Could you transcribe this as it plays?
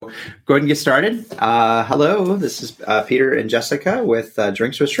go ahead and get started. Hello, this is Peter and Jessica with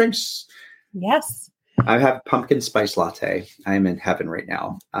Drinks with Shrinks. Yes. I have pumpkin spice latte. I'm in heaven right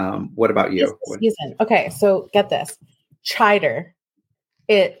now. What about you? Season. Okay, so get this. Cider.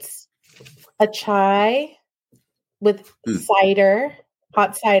 It's a chai with cider,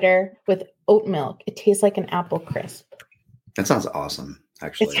 hot cider with oat milk. It tastes like an apple crisp. That sounds awesome,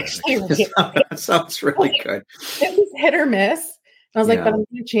 actually. It's actually really that sounds really good. It was hit or miss. And I was like, but I'm going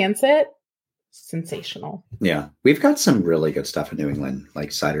to chance it. Sensational. Yeah. We've got some really good stuff in New England,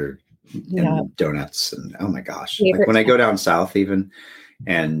 like cider and donuts. And oh my gosh. Like when I go down south even,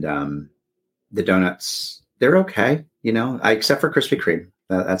 and the donuts, they're okay, except for Krispy Kreme.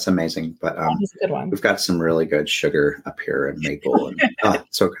 That's amazing. But that's a good one. We've got some really good sugar up here and maple. And,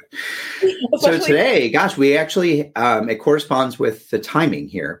 so good. So today, gosh, we actually it corresponds with the timing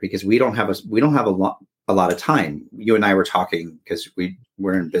here because we don't have a lot of time. You and I were talking because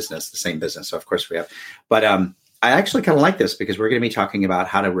we're in business, the same business, so of course we have. But I actually kind of like this because we're going to be talking about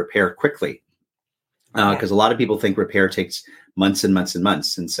how to repair quickly. Because a lot of people think repair takes months and months and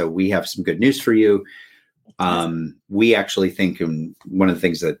months, and so we have some good news for you. We actually think, and one of the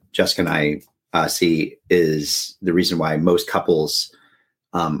things that Jessica and I see is the reason why most couples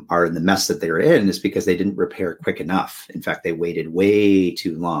are in the mess that they're in is because they didn't repair quick enough. In fact, they waited way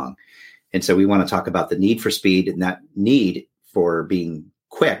too long. And so we want to talk about the need for speed, and that need for being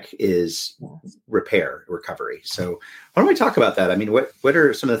quick is recovery. So why don't we talk about that? I mean, what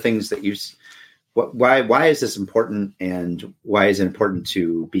are some of the things that why is this important, and why is it important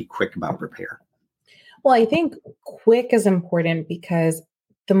to be quick about repair? Well, I think quick is important because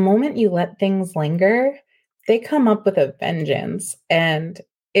the moment you let things linger, they come up with a vengeance, and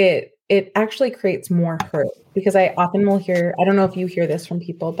it actually creates more hurt. Because I often will hear, I don't know if you hear this from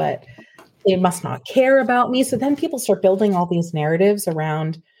people, but they must not care about me. So then people start building all these narratives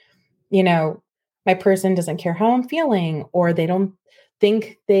around, my person doesn't care how I'm feeling, or they don't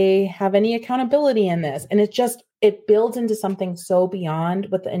think they have any accountability in this. And it builds into something so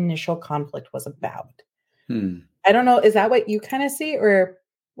beyond what the initial conflict was about. I don't know. Is that what you kind of see, or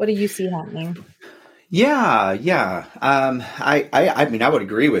what do you see happening? Yeah. I mean, I would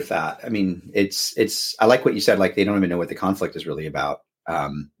agree with that. I mean, I like what you said, like they don't even know what the conflict is really about.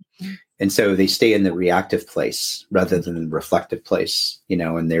 And so they stay in the reactive place rather than the reflective place,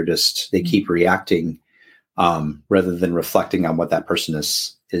 and they keep reacting rather than reflecting on what that person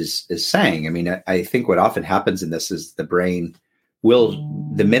is saying. I mean, I think what often happens in this is the brain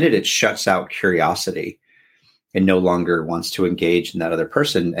the minute it shuts out curiosity and no longer wants to engage in that other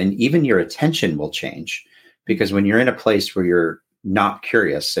person, and even your attention will change, because when you're in a place where you're not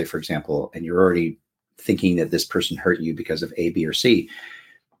curious, say, for example, and you're already thinking that this person hurt you because of A, B, or C,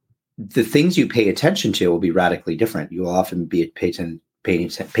 the things you pay attention to will be radically different. You will often be paying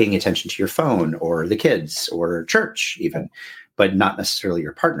attention to your phone or the kids or church even, but not necessarily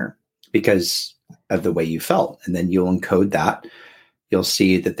your partner because of the way you felt. And then you'll encode that. You'll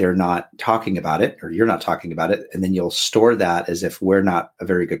see that they're not talking about it, or you're not talking about it. And then you'll store that as if we're not a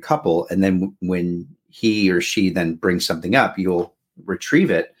very good couple. And then when he or she then brings something up, you'll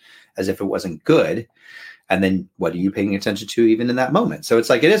retrieve it as if it wasn't good. And then what are you paying attention to even in that moment? So it's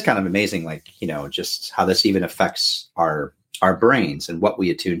like, it is kind of amazing, like, just how this even affects our brains and what we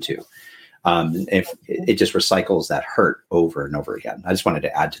attune to. If it just recycles that hurt over and over again. I just wanted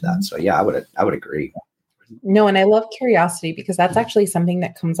to add to that. So yeah, I would agree. No, and I love curiosity because that's actually something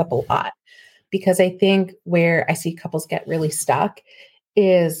that comes up a lot. Because I think where I see couples get really stuck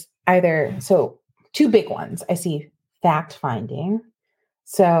is two big ones. I see fact finding.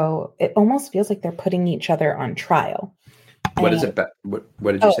 So it almost feels like they're putting each other on trial. What is it? What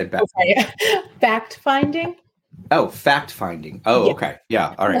did you say? Fact finding. Oh, fact finding. Oh, yeah. Okay.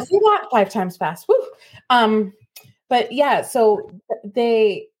 Yeah. All right. I'll say that 5 times fast. Woo. But yeah, so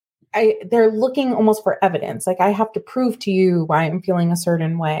they're looking almost for evidence. Like, I have to prove to you why I'm feeling a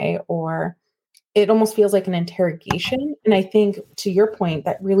certain way, or it almost feels like an interrogation. And I think, to your point,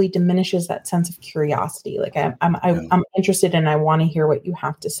 that really diminishes that sense of curiosity. Like, I'm interested and I want to hear what you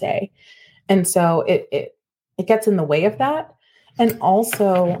have to say. And so it gets in the way of that. And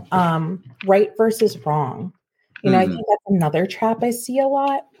also right versus wrong. I think that's another trap I see a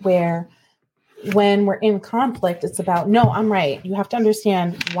lot, where when we're in conflict, it's about, no, I'm right. You have to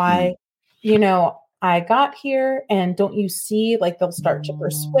understand why, I got here, and don't you see, like, they'll start to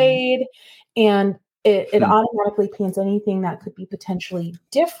persuade, and it automatically paints anything that could be potentially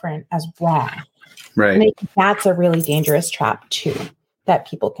different as wrong. Right. And I think that's a really dangerous trap too, that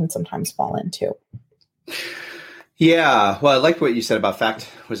people can sometimes fall into. Yeah, well, I liked what you said about fact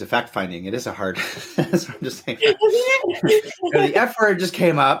finding. It is a hard. That's what I'm just saying. The F word just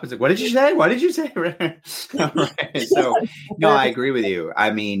came up. It's like, what did you say? What did you say? Right. So, no, I agree with you.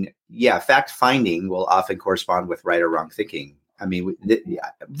 I mean, yeah, fact finding will often correspond with right or wrong thinking. I mean,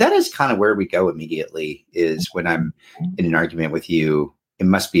 that is kind of where we go immediately. Is when I'm in an argument with you, it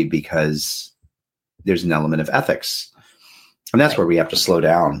must be because there's an element of ethics, and that's where we have to slow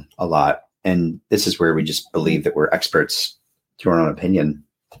down a lot. And this is where we just believe that we're experts to our own opinion,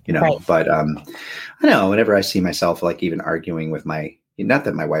 Right. But I know whenever I see myself, like even arguing with not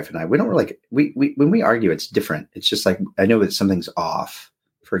that my wife and I, we don't really, when we argue, it's different. It's just like, I know that something's off,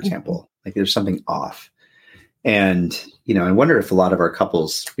 for example, like there's something off. And, I wonder if a lot of our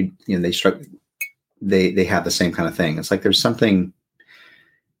couples, they struggle, they have the same kind of thing. It's like, there's something,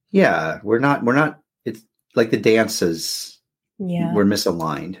 we're not, it's like the dances, we're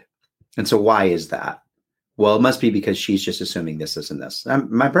misaligned. And so why is that? Well, it must be because she's just assuming this, this, and this.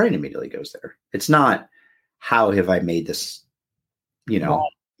 My brain immediately goes there. It's not how have I made this, how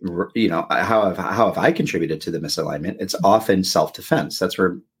have I contributed to the misalignment? It's often self-defense. That's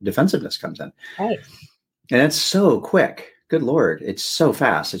where defensiveness comes in. Right. And it's so quick. Good Lord. It's so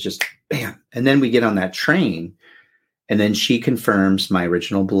fast. It's just bam. And then we get on that train and then she confirms my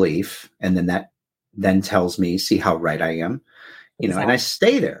original belief. And then that then tells me, see how right I am. And I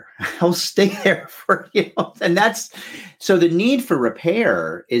stay there. I'll stay there for, and that's, so the need for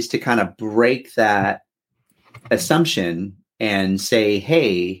repair is to kind of break that assumption and say,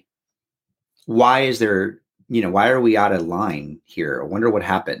 hey, why is there, why are we out of line here? I wonder what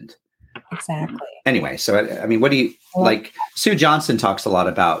happened. Exactly. Anyway, so, I mean, what do you, like Sue Johnson talks a lot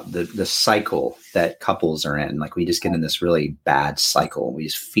about the cycle that couples are in. Like we just get in this really bad cycle. We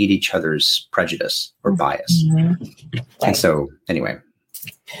just feed each other's prejudice or bias. Mm-hmm. Right. And so anyway.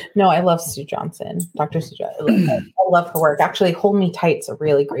 No, I love Sue Johnson, Dr. Sue Johnson. I love her work. Actually, Hold Me Tight's a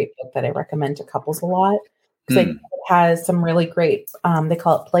really great book that I recommend to couples a lot. Because it has some really great, they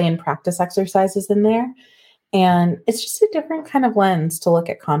call it play and practice exercises in there. And it's just a different kind of lens to look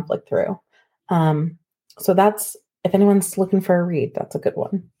at conflict through. So that's, if anyone's looking for a read, that's a good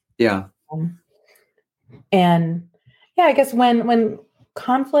one. Yeah. And yeah, I guess when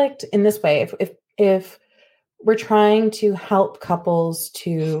conflict in this way, if we're trying to help couples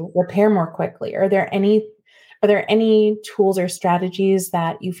to repair more quickly, are there any tools or strategies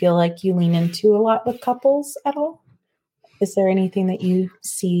that you feel like you lean into a lot with couples at all? Is there anything that you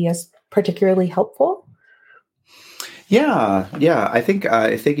see as particularly helpful? Yeah. I think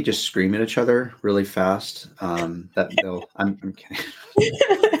if they could just scream at each other really fast, I'm kidding.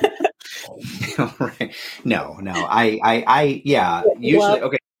 Right. No. I usually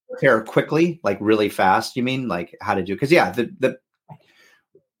okay. Repair quickly, like really fast. You mean like how to do? Because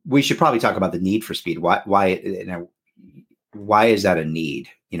we should probably talk about the need for speed. Why is that a need?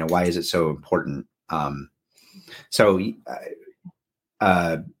 Why is it so important?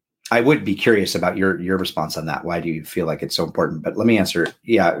 I would be curious about your response on that. Why do you feel like it's so important? But let me answer.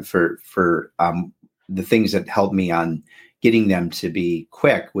 Yeah, for the things that help me on getting them to be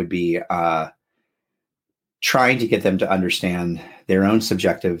quick would be trying to get them to understand their own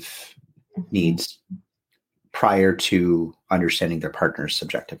subjective needs prior to understanding their partner's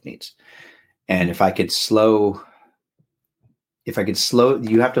subjective needs. And if I could slow,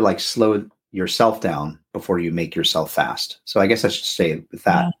 you have to like slow yourself down before you make yourself fast. So I guess I should say with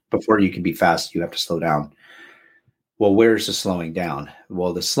that, before you can be fast, you have to slow down. Well, where's the slowing down?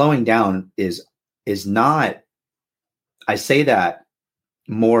 Well, the slowing down is not, I say that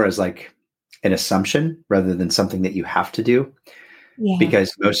more as like an assumption rather than something that you have to do. Yeah.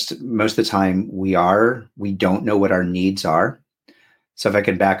 Because most of the time we don't know what our needs are. So if I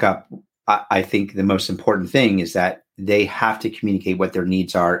can back up, I think the most important thing is that they have to communicate what their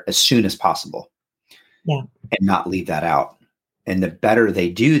needs are as soon as possible. Yeah. And not leave that out. And the better they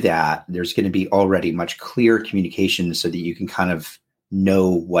do that, there's going to be already much clearer communication so that you can kind of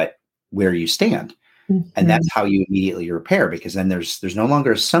know where you stand. Mm-hmm. And that's how you immediately repair, because then there's no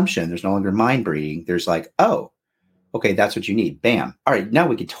longer assumption. There's no longer mind breeding. There's like, oh, okay, that's what you need. Bam. All right. Now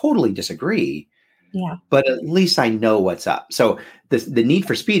we could totally disagree. Yeah. But at least I know what's up. So the need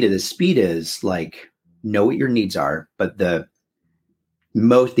for speed is like, know what your needs are. But the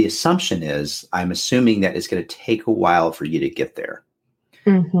assumption is I'm assuming that it's going to take a while for you to get there.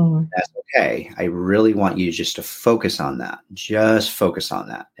 Mm-hmm. That's okay. I really want you just to focus on that. Just focus on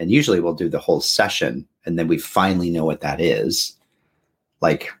that. And usually we'll do the whole session and then we finally know what that is.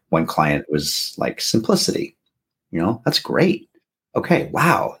 Like one client was like simplicity, that's great. Okay.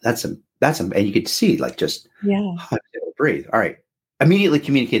 Wow. And you could see like just breathe. All right. immediately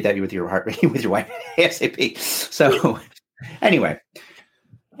communicate that with your heart, with your wife ASAP. So anyway,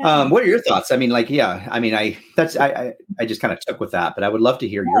 what are your thoughts? I mean, like, yeah, I mean, I just kind of took with that, but I would love to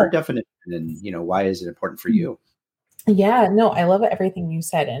hear your definition and, why is it important for you? Yeah, no, I love everything you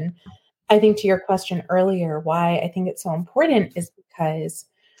said. And I think to your question earlier, why I think it's so important is because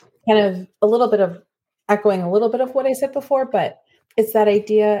kind of a little bit of echoing a little bit of what I said before, but it's that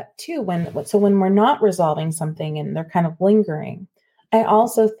idea too, when we're not resolving something and they're kind of lingering, I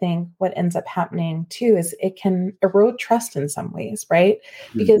also think what ends up happening too is it can erode trust in some ways, right?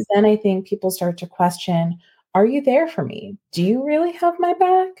 Because then I think people start to question, are you there for me? Do you really have my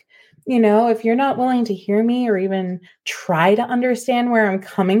back? If you're not willing to hear me or even try to understand where I'm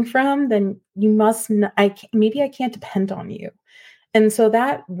coming from, then you must, maybe I can't depend on you. And so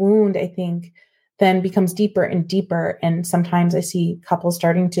that wound, I think, then becomes deeper and deeper. And sometimes I see couples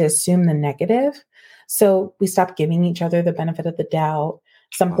starting to assume the negative. So we stop giving each other the benefit of the doubt.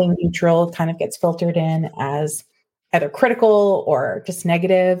 Something neutral kind of gets filtered in as either critical or just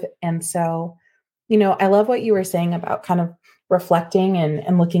negative. And so, I love what you were saying about kind of reflecting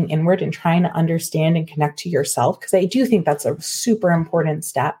and looking inward and trying to understand and connect to yourself. Because I do think that's a super important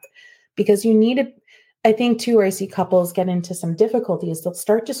step, because you need to, I think too, where I see couples get into some difficulties, they'll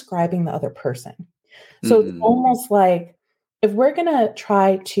start describing the other person. So it's almost like, if we're going to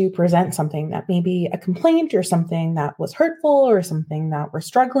try to present something that may be a complaint or something that was hurtful or something that we're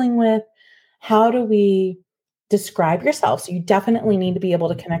struggling with, how do we describe yourself? So you definitely need to be able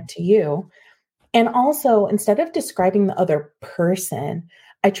to connect to you. And also, instead of describing the other person,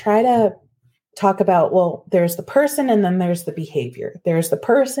 I try to talk about, well, there's the person and then there's the behavior. There's the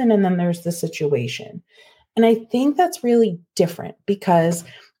person and then there's the situation. And I think that's really different, because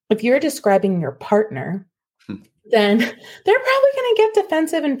if you're describing your partner, then they're probably going to get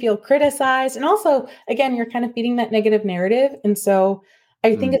defensive and feel criticized. And also, again, you're kind of feeding that negative narrative. And so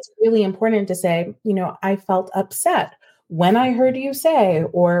I think it's really important to say, I felt upset when I heard you say,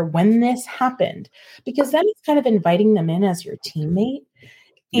 or when this happened, because then it's kind of inviting them in as your teammate.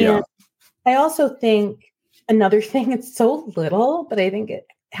 And I also think another thing, it's so little, but I think it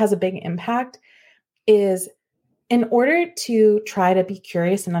has a big impact, is in order to try to be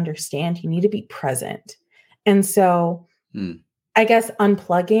curious and understand, you need to be present. And so I guess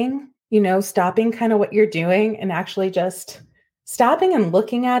unplugging, stopping kind of what you're doing and actually just stopping and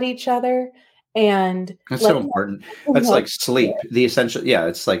looking at each other. And that's so important. That's like sleep. The essential. Yeah.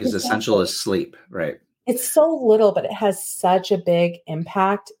 It's like as essential as sleep. Right. It's so little, but it has such a big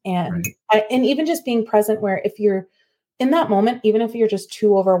impact. And and even just being present, where if you're in that moment, even if you're just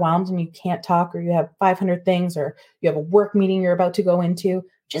too overwhelmed and you can't talk, or you have 500 things, or you have a work meeting you're about to go into,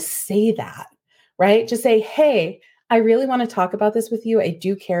 just say that, right? Just say, hey, I really want to talk about this with you. I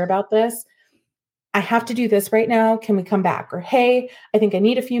do care about this. I have to do this right now. Can we come back? Or, hey, I think I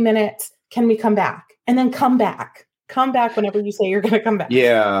need a few minutes. Can we come back? And then come back whenever you say you're going to come back.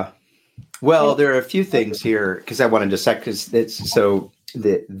 Yeah. Well, there are a few things here, because I wanted to because it's so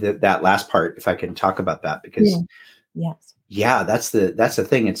that last part, if I can talk about that, because that's the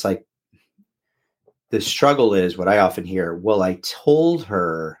thing. It's like the struggle is what I often hear. Well, I told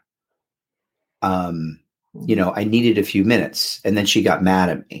her, I needed a few minutes, and then she got mad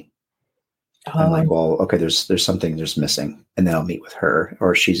at me. I'm like, well, okay, there's something missing. And then I'll meet with her,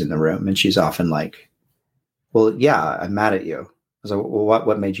 or she's in the room and she's often like, well, yeah, I'm mad at you. I was like, well,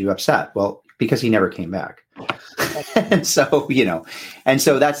 what made you upset? Well, because he never came back. And so, and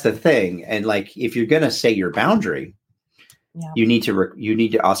so that's the thing. And like, if you're going to say your boundary, you need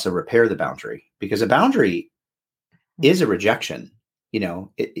to also repair the boundary, because a boundary is a rejection.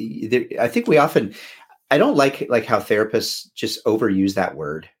 I think we often, I don't like how therapists just overuse that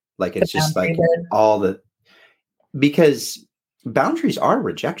word. Like, it's just like because boundaries are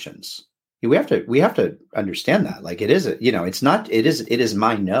rejections. We have to understand that. Like, it is, it is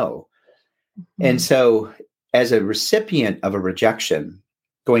my no. Mm-hmm. And so as a recipient of a rejection,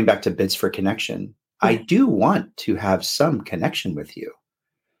 going back to bids for connection, I do want to have some connection with you.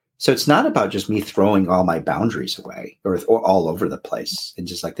 So it's not about just me throwing all my boundaries away or all over the place and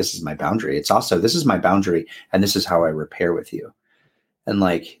just like, this is my boundary. It's also, this is my boundary and this is how I repair with you. And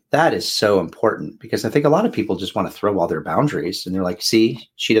like, that is so important, because I think a lot of people just want to throw all their boundaries and they're like, see,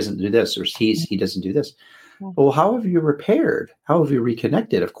 she doesn't do this, or he doesn't do this. Well, how have you repaired? How have you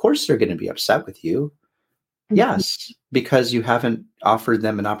reconnected? Of course, they're going to be upset with you. Yes, because you haven't offered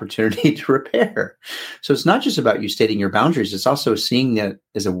them an opportunity to repair. So it's not just about you stating your boundaries. It's also seeing that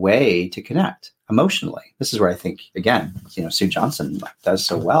as a way to connect emotionally. This is where I think, again, Sue Johnson does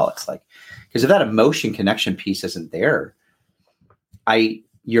so well. It's like, because if that emotion connection piece isn't there,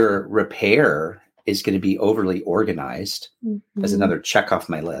 your repair is going to be overly organized as Mhm. another check off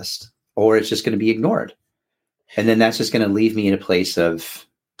my list, or it's just going to be ignored. And then that's just going to leave me in a place of,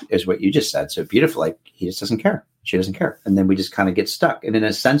 is what you just said so beautiful, like he just doesn't care. She doesn't care. And then we just kind of get stuck. And in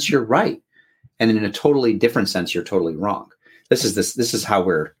a sense, you're right. And in a totally different sense, you're totally wrong. This is how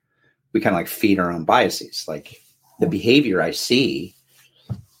we kind of like feed our own biases. Like the behavior I see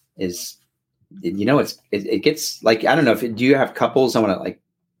is, it gets like, I don't know do you have couples I want to like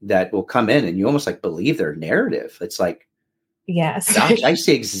that will come in and you almost like believe their narrative. It's like, Yes. gosh, I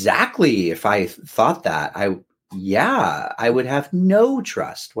see exactly if I thought that I would have no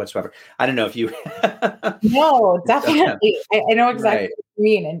trust whatsoever. I don't know if you. No, definitely. I know exactly Right. what you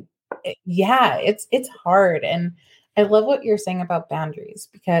mean. And it's hard. And I love what you're saying about boundaries,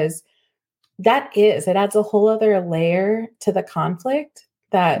 because it adds a whole other layer to the conflict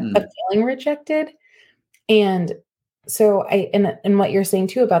that of feeling rejected. And so and what you're saying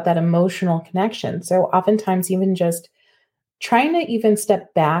too about that emotional connection. So oftentimes even just trying to even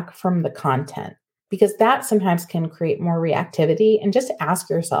step back from the content, because that sometimes can create more reactivity, and just ask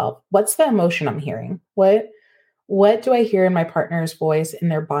yourself, what's the emotion I'm hearing? What do I hear in my partner's voice, in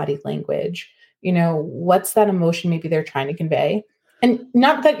their body language? What's that emotion maybe they're trying to convey? And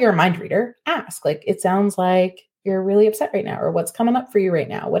not that you're a mind reader, ask, like, it sounds like you're really upset right now, or what's coming up for you right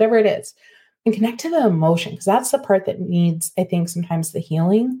now, whatever it is, and connect to the emotion, because that's the part that needs, I think, sometimes the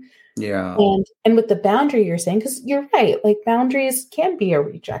healing. Yeah. And with the boundary you're saying, because you're right, like boundaries can be a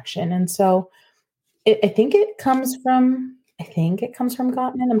rejection. And so I think it comes from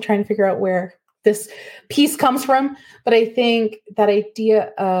Gottman. I'm trying to figure out where this piece comes from, but I think that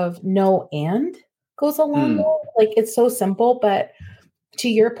idea of no and goes a long way. Like, it's so simple, but to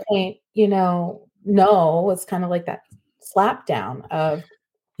your point, no, it's kind of like that slap down of,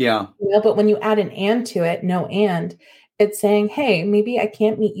 but when you add an and to it, no and, it's saying, hey, maybe I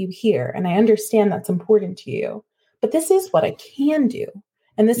can't meet you here. And I understand that's important to you, but this is what I can do.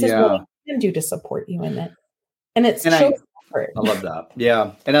 And this is what I can do to support you in it. And it's I love that.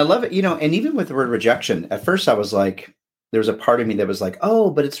 Yeah. And I love it, and even with the word rejection, at first I was like, there was a part of me that was like, oh,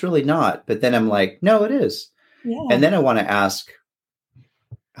 but it's really not. But then I'm like, no, it is. Yeah. And then I want to ask,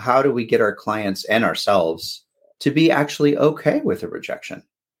 how do we get our clients and ourselves to be actually okay with a rejection?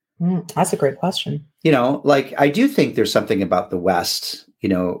 That's a great question. Like, I do think there's something about the West,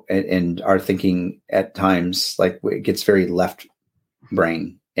 and our thinking at times, like, it gets very left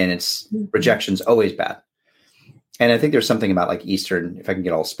brain, and it's rejection's always bad. And I think there's something about like Eastern, if I can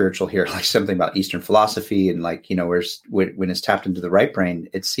get all spiritual here, like something about Eastern philosophy, and like, when it's tapped into the right brain,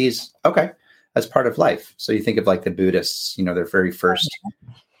 it sees, okay, that's part of life. So you think of like the Buddhists, their very first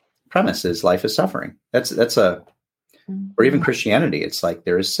premise is life is suffering. Or even Christianity, it's like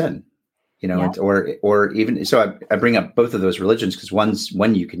there is sin, or even, so I bring up both of those religions because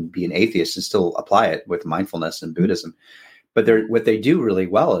one you can be an atheist and still apply it with mindfulness and Buddhism, but what they do really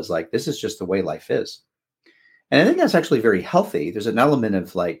well is like, this is just the way life is. And I think that's actually very healthy. There's an element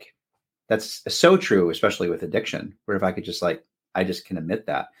of like, that's so true, especially with addiction, where if I could just like, I just can admit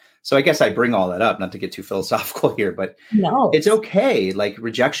that. So I guess I bring all that up, not to get too philosophical here, but no, it's okay. Like,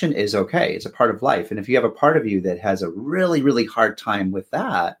 rejection is okay. It's a part of life. And if you have a part of you that has a really, really hard time with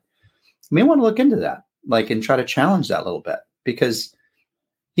that, you may want to look into that, like, and try to challenge that a little bit, because,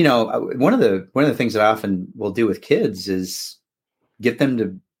 one of the things that I often will do with kids is get them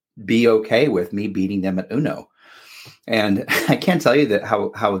to be okay with me beating them at Uno. And I can't tell you that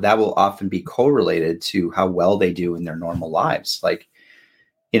how that will often be correlated to how well they do in their normal lives. Like,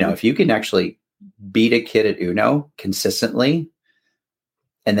 if you can actually beat a kid at Uno consistently,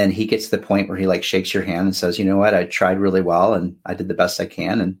 and then he gets to the point where he like shakes your hand and says, you know what, I tried really well and I did the best I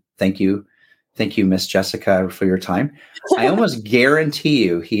can. And thank you, Miss Jessica, for your time. I almost guarantee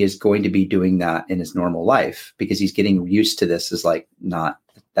you he is going to be doing that in his normal life, because he's getting used to this as like,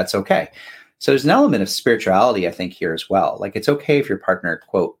 that's okay. So there's an element of spirituality, I think, here as well. Like, it's okay if your partner,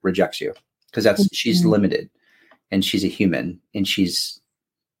 quote, rejects you, because she's limited and she's a human and she's,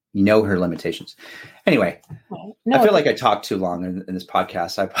 her limitations. Anyway, I feel like I talked too long in this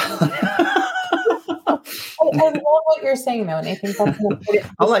podcast. I love what you're saying, though, and I think that's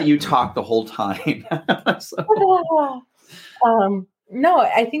important. I'll let you talk the whole time. No,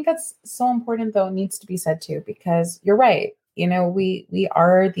 I think that's so important, though. It needs to be said too, because you're right. We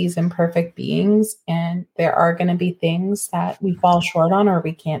are these imperfect beings, and there are going to be things that we fall short on or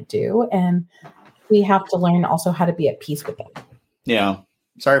we can't do, and we have to learn also how to be at peace with it. Yeah.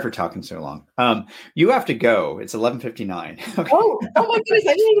 Sorry for talking so long. You have to go. It's 11:59. Okay. Oh my goodness.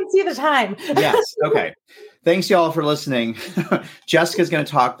 I didn't even see the time. Yes. Okay. Thanks, y'all, for listening. Jessica's going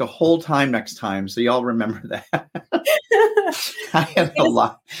to talk the whole time next time, so y'all remember that. I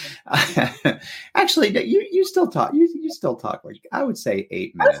Actually, you still talk. You still talk like I would say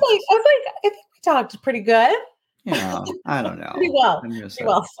 8 minutes. I think we talked pretty good. Yeah, I don't know. Pretty well. I'm just Pretty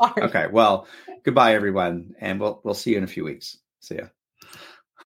well. Sorry. Okay. Well, goodbye, everyone, and we'll see you in a few weeks. See ya.